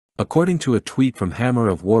According to a tweet from Hammer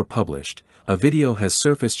of War published, a video has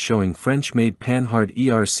surfaced showing French-made Panhard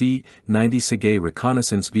ERC-90 Sagaie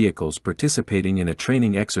reconnaissance vehicles participating in a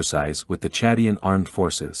training exercise with the Chadian armed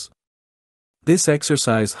forces. This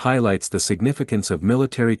exercise highlights the significance of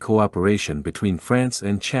military cooperation between France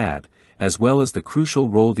and Chad, as well as the crucial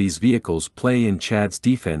role these vehicles play in Chad's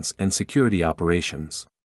defense and security operations.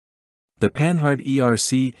 The Panhard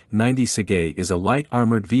ERC-90 Sagaie is a light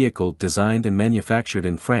armored vehicle designed and manufactured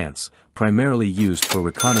in France, primarily used for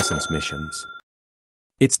reconnaissance missions.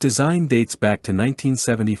 Its design dates back to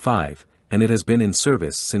 1975, and it has been in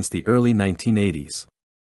service since the early 1980s.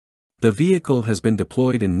 The vehicle has been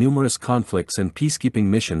deployed in numerous conflicts and peacekeeping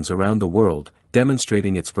missions around the world,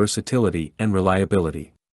 demonstrating its versatility and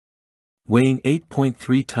reliability. Weighing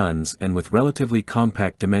 8.3 tons and with relatively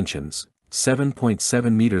compact dimensions,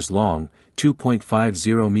 7.7 meters long,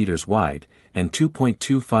 2.50 meters wide, and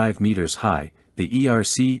 2.25 meters high, the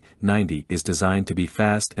ERC-90 is designed to be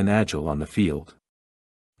fast and agile on the field.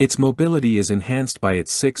 Its mobility is enhanced by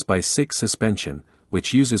its 6x6 suspension,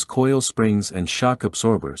 which uses coil springs and shock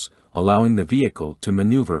absorbers, allowing the vehicle to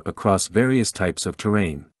maneuver across various types of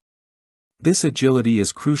terrain. This agility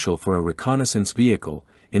is crucial for a reconnaissance vehicle,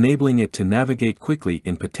 enabling it to navigate quickly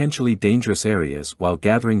in potentially dangerous areas while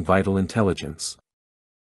gathering vital intelligence.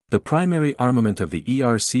 The primary armament of the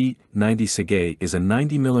ERC-90 Sagaie is a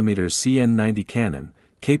 90mm CN-90 cannon,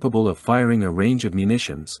 capable of firing a range of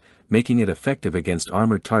munitions, making it effective against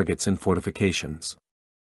armored targets and fortifications.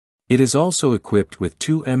 It is also equipped with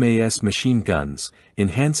 2 MAS machine guns,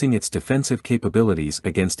 enhancing its defensive capabilities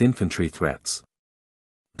against infantry threats.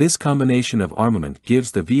 This combination of armament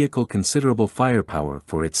gives the vehicle considerable firepower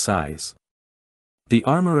for its size. The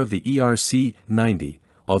armor of the ERC-90,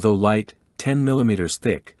 although light, 10 mm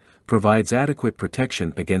thick, provides adequate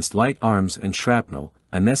protection against light arms and shrapnel,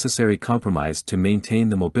 a necessary compromise to maintain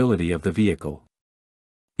the mobility of the vehicle.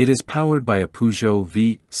 It is powered by a Peugeot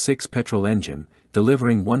V6 petrol engine,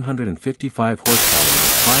 delivering 155 horsepower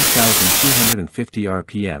at 5,250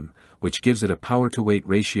 RPM, which gives it a power-to-weight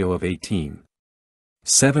ratio of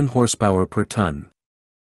 18.7 horsepower per ton.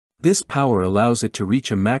 This power allows it to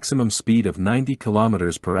reach a maximum speed of 90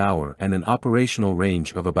 km per hour and an operational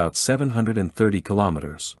range of about 730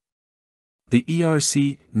 km. The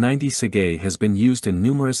ERC-90 Sagaie has been used in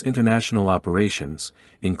numerous international operations,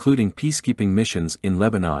 including peacekeeping missions in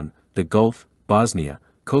Lebanon, the Gulf, Bosnia,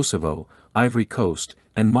 Kosovo, Ivory Coast,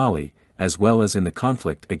 and Mali, as well as in the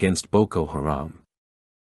conflict against Boko Haram.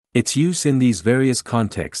 Its use in these various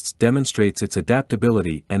contexts demonstrates its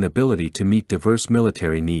adaptability and ability to meet diverse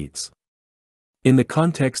military needs. In the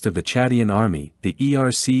context of the Chadian army, the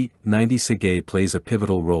ERC-90 Sagaie plays a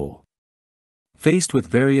pivotal role. Faced with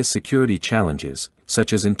various security challenges,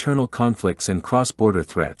 such as internal conflicts and cross-border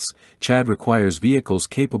threats, Chad requires vehicles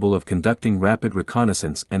capable of conducting rapid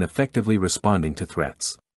reconnaissance and effectively responding to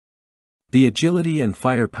threats. The agility and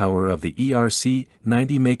firepower of the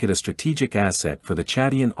ERC-90 make it a strategic asset for the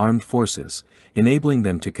Chadian armed forces, enabling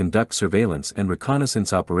them to conduct surveillance and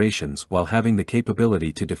reconnaissance operations while having the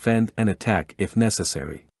capability to defend and attack if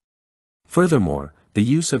necessary. Furthermore, the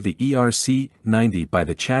use of the ERC-90 by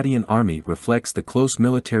the Chadian army reflects the close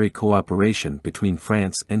military cooperation between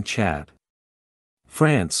France and Chad.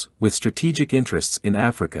 France, with strategic interests in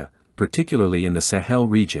Africa, particularly in the Sahel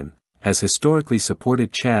region, has historically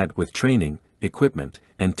supported Chad with training, equipment,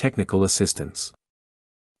 and technical assistance.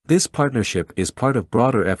 This partnership is part of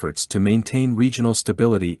broader efforts to maintain regional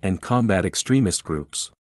stability and combat extremist groups.